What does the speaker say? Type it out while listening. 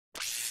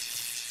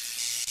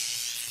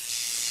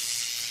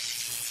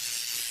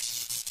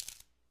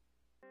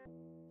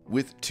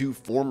With two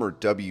former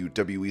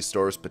WWE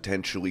stars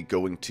potentially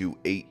going to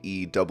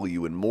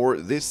AEW and more,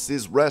 this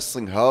is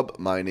Wrestling Hub.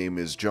 My name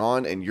is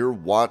John, and you're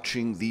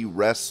watching the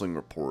Wrestling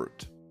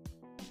Report.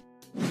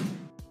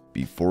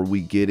 Before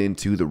we get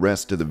into the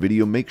rest of the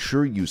video, make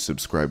sure you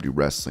subscribe to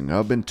Wrestling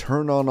Hub and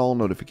turn on all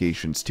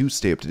notifications to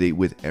stay up to date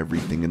with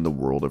everything in the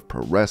world of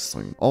pro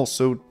wrestling.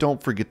 Also,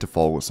 don't forget to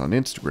follow us on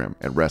Instagram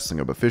at Wrestling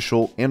Hub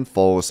Official and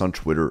follow us on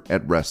Twitter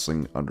at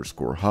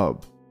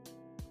Wrestling_Hub.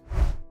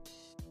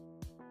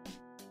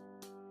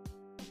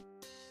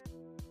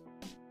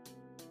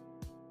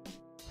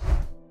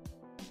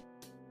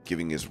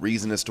 Giving his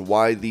reason as to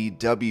why the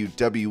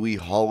WWE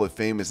Hall of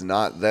Fame is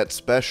not that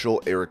special,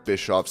 Eric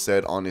Bischoff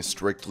said on his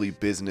Strictly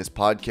Business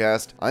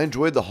podcast, "I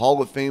enjoyed the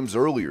Hall of Fames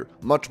earlier,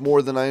 much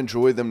more than I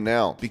enjoy them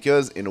now,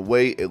 because in a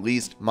way, at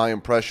least, my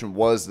impression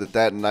was that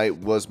that night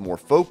was more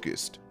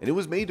focused, and it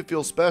was made to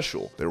feel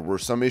special. There were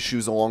some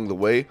issues along the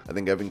way. I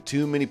think having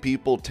too many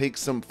people take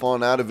some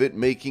fun out of it,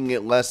 making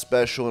it less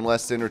special and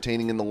less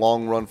entertaining in the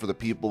long run for the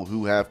people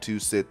who have to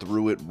sit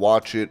through it,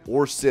 watch it,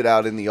 or sit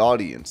out in the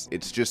audience.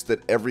 It's just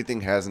that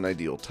everything has an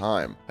ideal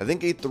time. I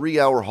think a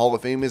 3-hour Hall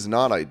of Fame is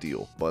not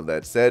ideal, but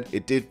that said,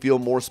 it did feel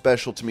more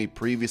special to me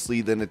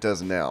previously than it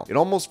does now. It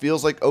almost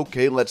feels like,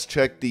 okay, let's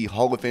check the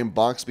Hall of Fame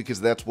box because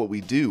that's what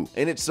we do.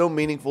 And it's so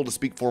meaningful to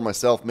speak for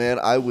myself, man.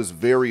 I was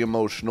very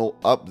emotional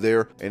up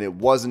there, and it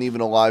wasn't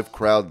even a live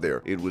crowd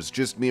there. It was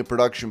just me and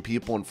production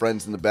people and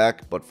friends in the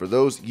back, but for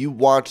those, you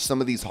watch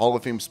some of these Hall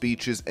of Fame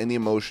speeches and the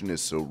emotion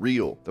is so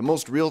real. The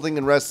most real thing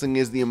in wrestling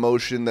is the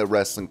emotion that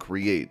wrestling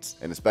creates,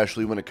 and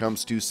especially when it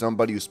comes to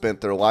somebody who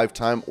spent their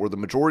lifetime or the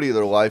majority of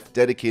their life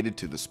dedicated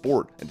to the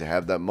sport, and to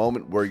have that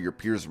moment where your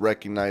peers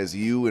recognize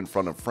you in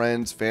front of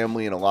friends,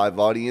 family, and a live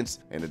audience,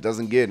 and it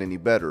doesn't get any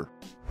better.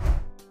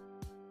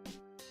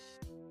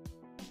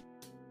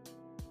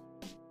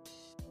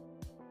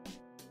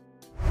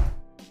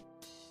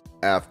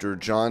 After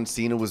John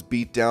Cena was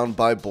beat down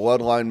by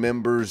Bloodline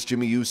members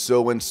Jimmy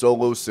Uso and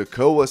Solo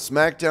Sikoa,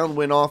 Smackdown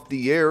went off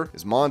the air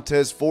as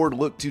Montez Ford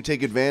looked to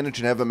take advantage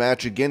and have a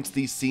match against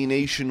the C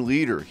Nation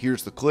leader.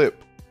 Here's the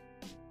clip.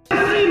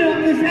 Cena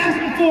is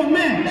asking for a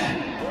match.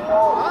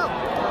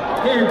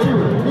 Very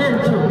true, very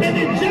true. And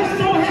it just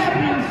so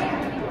happens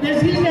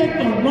that he's at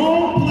the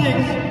wrong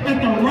place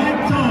at the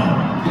right time.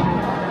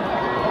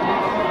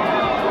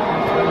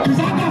 Because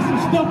I got some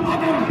stuff I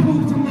gotta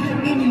prove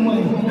tonight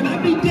anyway. And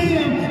I'd be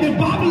damned if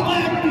Bobby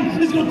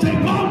Lashley is gonna take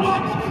my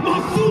watch, my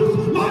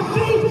suits, my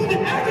shoes,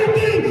 and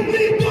everything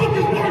we thought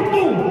is worth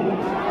for.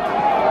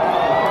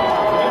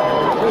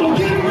 So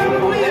get a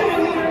referee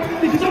out here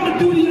because I'm gonna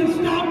do the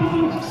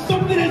unstoppable,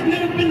 something that's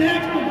never been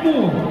happened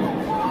before.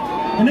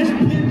 And that's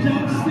pin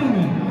John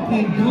Cena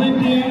in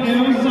Glendale,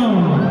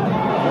 Arizona.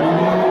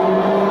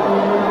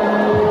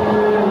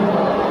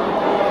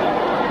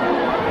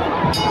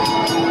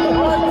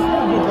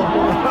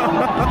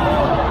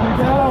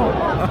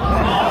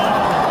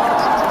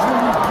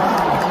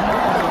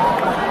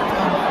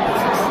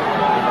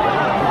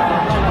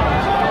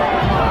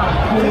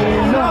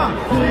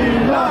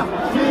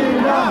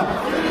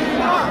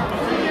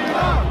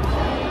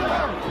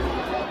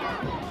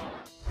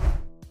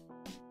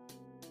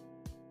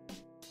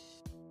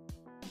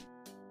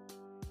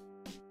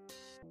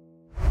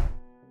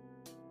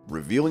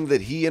 Revealing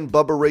that he and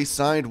Bubba Ray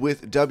signed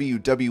with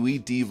WWE,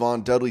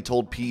 Devon Dudley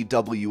told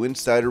PW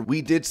Insider,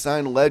 "We did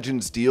sign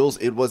Legends deals.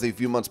 It was a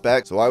few months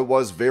back, so I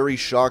was very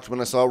shocked when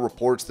I saw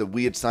reports that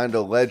we had signed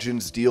a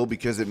Legends deal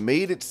because it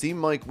made it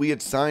seem like we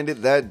had signed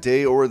it that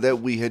day or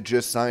that we had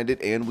just signed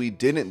it, and we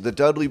didn't. The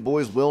Dudley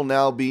Boyz will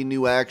now be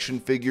new action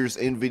figures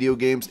in video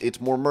games.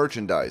 It's more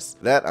merchandise."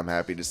 That, I'm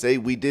happy to say,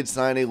 we did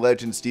sign a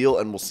Legends deal,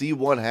 and we'll see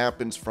what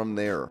happens from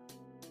there.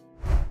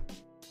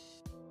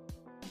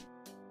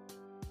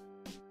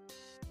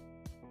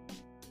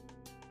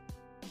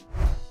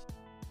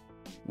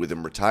 With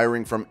him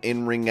retiring from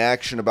in-ring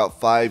action about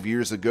 5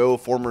 years ago,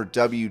 former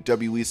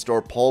WWE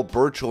star Paul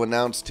Burchill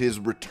announced his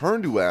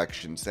return to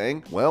action,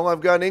 saying, "Well,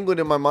 I've got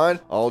England in my mind.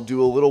 I'll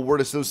do a little word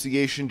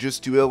association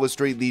just to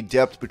illustrate the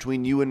depth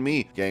between you and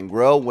me.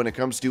 Gangrel, when it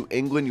comes to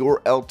England,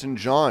 you're Elton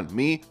John.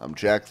 Me, I'm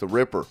Jack the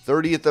Ripper.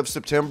 30th of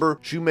September,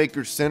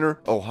 Shoemaker Center,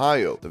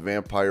 Ohio. The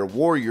Vampire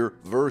Warrior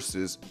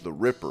versus the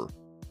Ripper."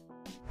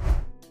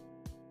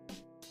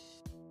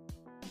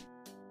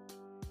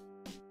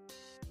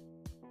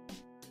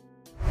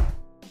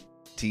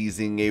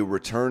 Teasing a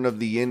return of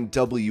the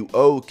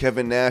NWO,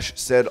 Kevin Nash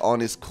said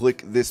on his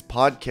Click This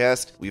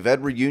podcast, "We've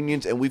had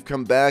reunions and we've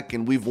come back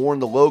and we've worn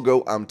the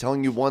logo. I'm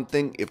telling you one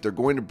thing, if they're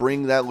going to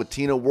bring that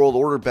Latino World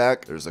Order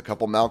back, there's a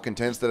couple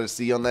malcontents that I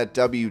see on that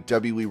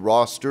WWE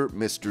roster.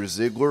 Mr.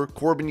 Ziggler,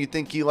 Corbin, you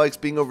think he likes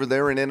being over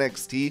there in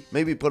NXT?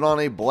 Maybe put on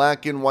a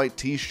black and white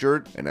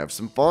t-shirt and have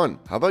some fun.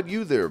 How about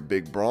you there,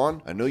 Big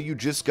Braun? I know you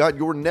just got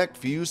your neck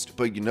fused,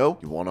 but you know,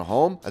 you want a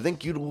home? I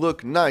think you'd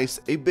look nice,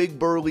 a big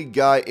burly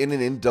guy in an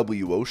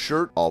NWO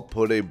shirt. I'll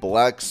put a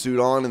black suit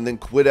on and then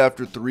quit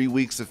after 3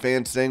 weeks of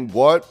fans saying,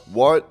 what?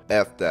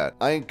 F that.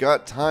 I ain't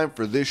got time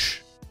for this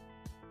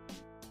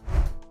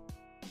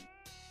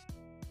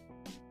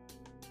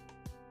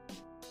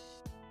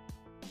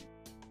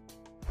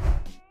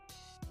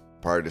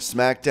Prior to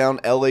Smackdown,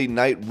 LA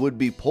Knight would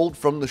be pulled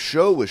from the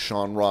show, as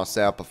Sean Ross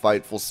Sapp of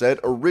Fightful said.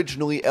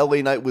 Originally,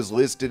 LA Knight was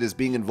listed as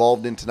being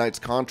involved in tonight's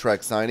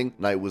contract signing.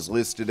 Knight was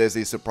listed as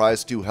a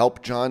surprise to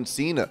help John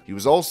Cena. He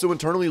was also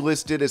internally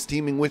listed as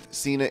teaming with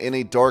Cena in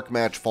a dark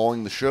match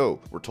following the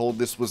show. We're told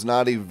this was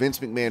not a Vince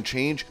McMahon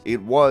change,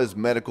 it was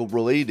medical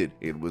related.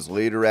 It was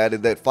later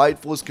added that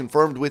Fightful is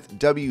confirmed with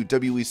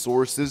WWE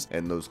sources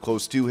and those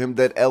close to him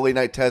that LA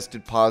Knight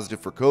tested positive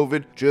for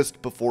COVID just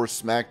before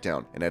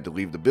Smackdown and had to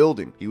leave the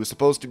building. He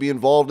was supposed to be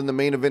involved in the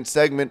main event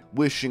segment,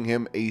 wishing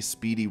him a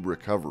speedy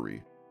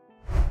recovery.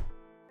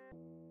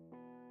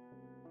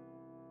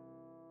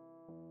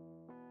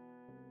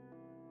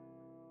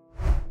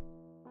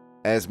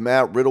 As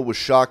Matt Riddle was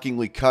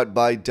shockingly cut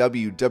by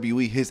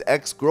WWE, his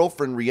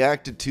ex-girlfriend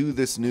reacted to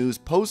this news,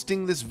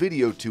 posting this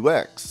video to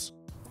X.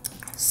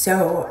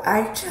 So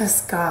I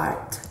just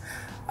got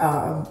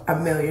a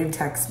million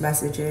text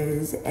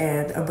messages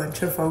and a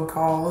bunch of phone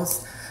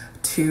calls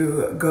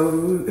to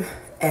go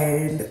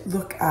and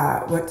look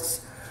at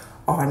what's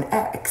on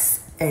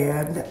X,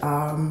 and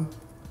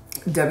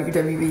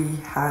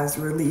WWE has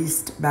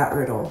released Matt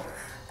Riddle,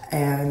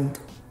 and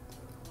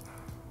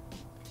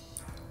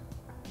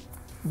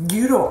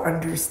you don't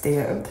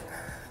understand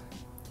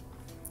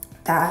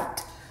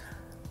that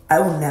I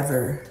will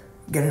never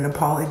get an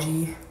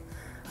apology.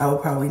 I will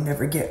probably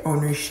never get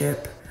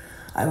ownership.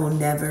 I will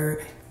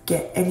never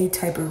get any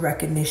type of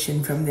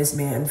recognition from this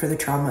man for the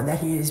trauma that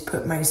he has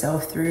put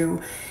myself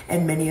through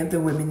and many of the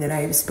women that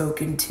I have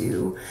spoken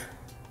to.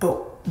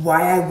 But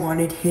why I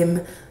wanted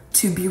him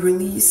to be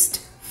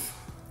released,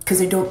 because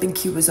I don't think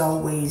he was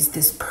always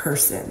this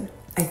person.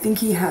 I think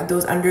he had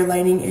those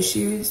underlying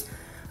issues,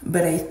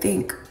 but I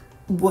think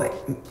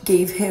what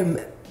gave him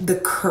the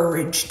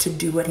courage to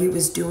do what he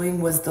was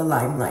doing was the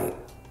limelight.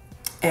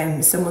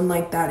 And someone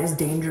like that is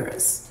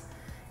dangerous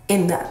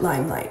in that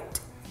limelight.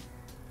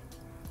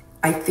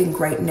 I think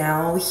right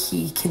now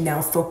he can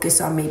now focus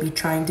on maybe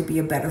trying to be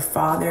a better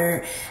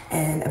father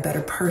and a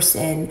better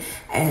person.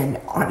 And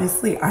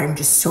honestly, I'm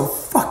just so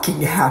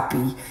fucking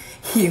happy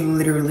he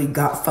literally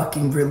got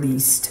fucking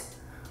released.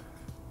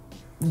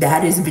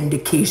 That is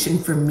vindication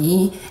for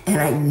me,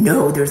 and I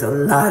know there's a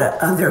lot of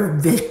other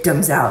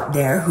victims out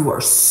there who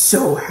are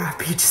so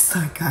happy just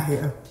like I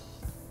am.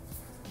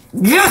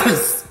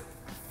 Yes!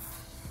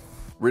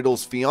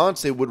 Riddle's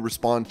fiance would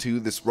respond to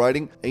this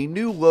writing, "A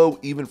new low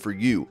even for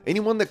you.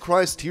 Anyone that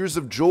cries tears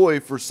of joy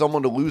for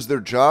someone to lose their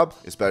job,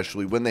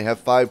 especially when they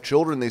have 5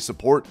 children they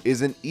support,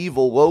 is an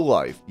evil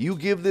lowlife. You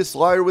give this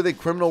liar with a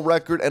criminal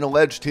record and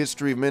alleged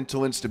history of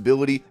mental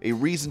instability a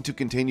reason to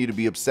continue to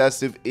be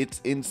obsessive. It's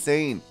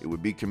insane. It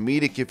would be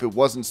comedic if it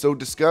wasn't so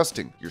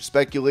disgusting. Your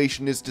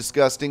speculation is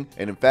disgusting,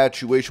 and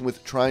infatuation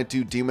with trying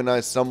to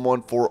demonize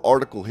someone for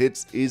article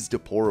hits is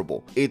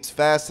deplorable. It's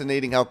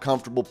fascinating how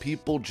comfortable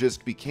people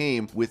just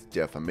became with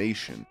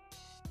defamation."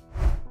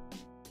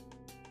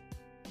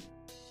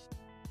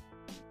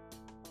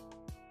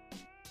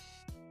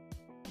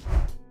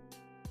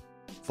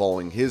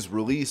 Following his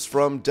release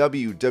from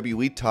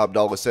WWE, Top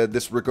Dollar said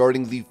this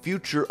regarding the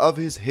future of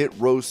his Hit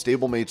Row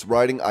stablemates,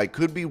 writing, "I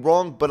could be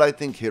wrong, but I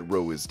think Hit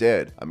Row is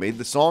dead. I made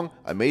the song,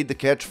 I made the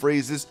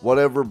catchphrases,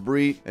 whatever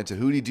Brie and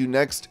Tahuti do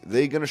next,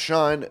 they gonna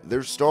shine,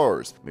 they're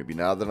stars. Maybe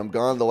now that I'm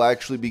gone, they'll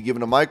actually be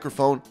given a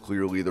microphone.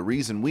 Clearly the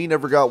reason we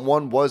never got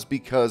one was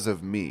because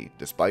of me."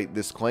 Despite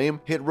this claim,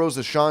 Hit Row's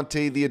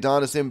Ashante the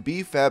Adonis and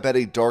B-Fab had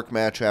a dark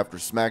match after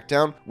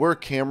Smackdown where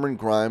Cameron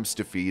Grimes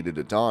defeated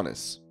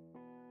Adonis.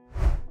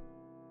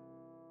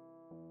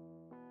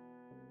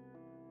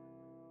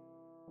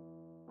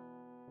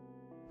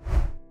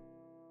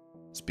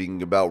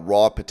 Speaking about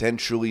Raw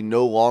potentially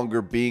no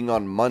longer being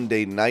on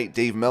Monday night,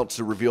 Dave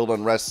Meltzer revealed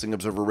on Wrestling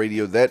Observer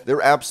Radio that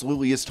there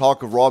absolutely is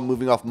talk of Raw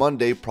moving off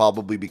Monday,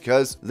 probably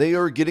because they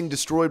are getting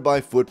destroyed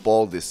by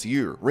football this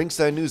year.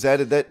 Ringside News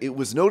added that it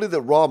was noted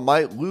that Raw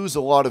might lose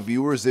a lot of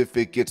viewers if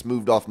it gets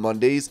moved off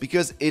Mondays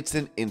because it's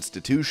an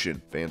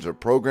institution. Fans are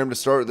programmed to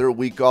start their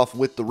week off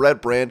with the red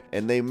brand,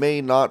 and they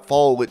may not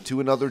follow it to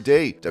another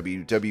day.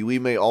 WWE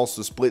may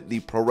also split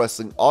the pro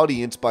wrestling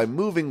audience by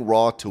moving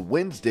Raw to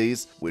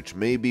Wednesdays, which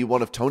may be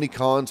one of Tony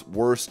Khan's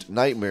worst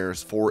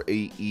nightmares for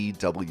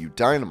AEW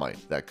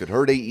Dynamite. That could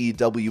hurt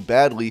AEW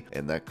badly,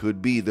 and that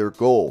could be their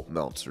goal,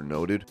 Meltzer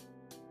noted.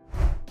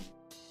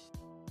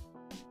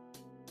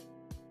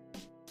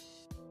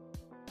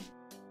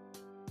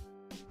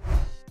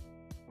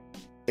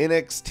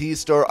 NXT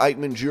star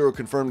Ikemen Jiro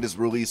confirmed his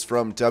release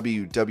from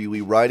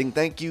WWE, writing,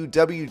 "Thank you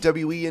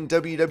WWE and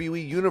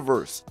WWE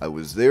Universe. I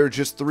was there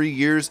just 3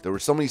 years. There were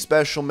so many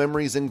special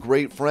memories and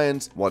great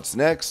friends. What's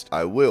next?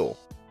 I will."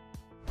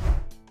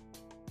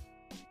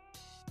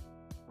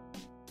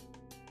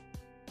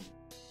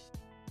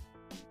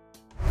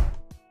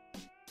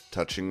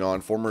 Touching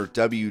on former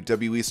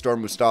WWE star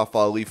Mustafa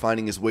Ali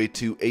finding his way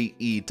to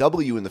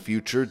AEW in the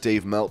future,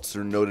 Dave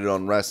Meltzer noted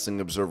on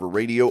Wrestling Observer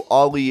Radio,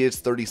 Ali is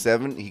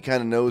 37, he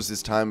kind of knows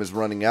his time is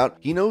running out.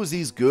 He knows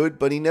he's good,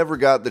 but he never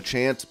got the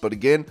chance. But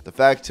again, the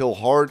fact he'll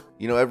hard,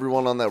 You know,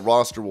 everyone on that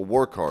roster will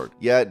work hard.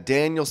 Yeah,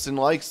 Danielson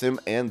likes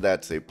him, and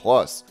that's a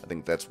plus. I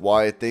think that's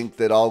why I think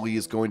that Ali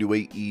is going to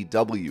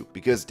AEW,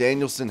 because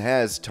Danielson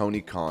has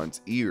Tony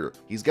Khan's ear.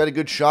 He's got a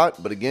good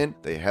shot, but again,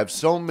 they have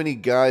so many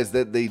guys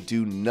that they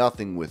do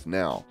nothing with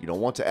now. You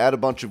don't want to add a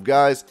bunch of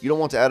guys. You don't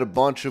want to add a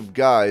bunch of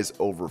guys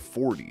over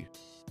 40.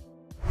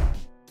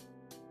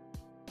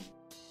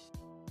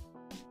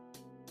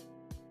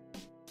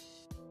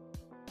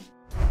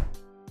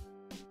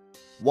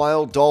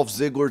 While Dolph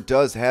Ziggler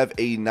does have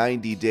a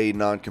 90-day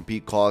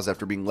non-compete clause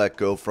after being let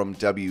go from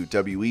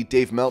WWE,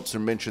 Dave Meltzer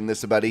mentioned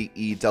this about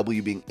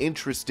AEW being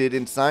interested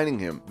in signing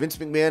him. Vince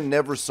McMahon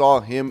never saw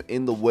him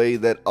in the way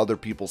that other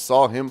people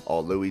saw him,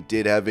 although he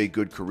did have a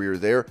good career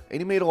there, and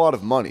he made a lot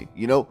of money.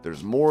 You know,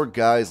 there's more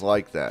guys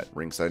like that.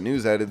 Ringside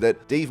News added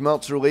that Dave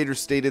Meltzer later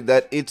stated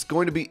that it's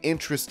going to be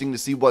interesting to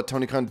see what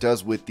Tony Khan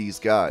does with these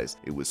guys.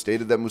 It was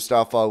stated that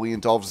Mustafa Ali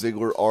and Dolph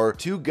Ziggler are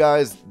two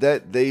guys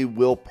that they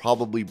will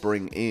probably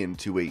bring in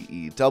to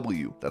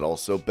AEW. That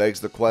also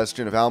begs the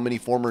question of how many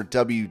former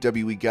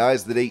WWE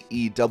guys that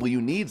AEW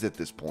needs at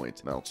this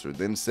point. Meltzer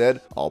then said,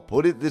 "I'll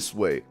put it this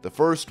way, the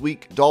first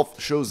week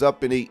Dolph shows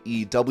up in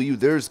AEW,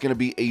 there's gonna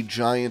be a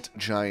giant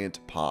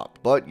pop.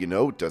 But, you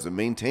know, doesn't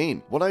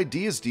maintain. What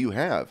ideas do you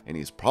have?" And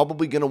he's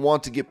probably gonna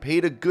want to get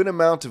paid a good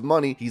amount of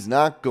money. He's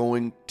not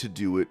going to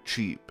do it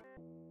cheap.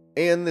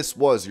 And this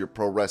was your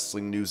pro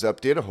wrestling news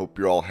update. I hope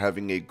you're all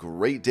having a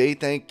great day.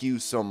 Thank you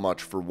so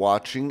much for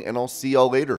watching, and I'll see y'all later.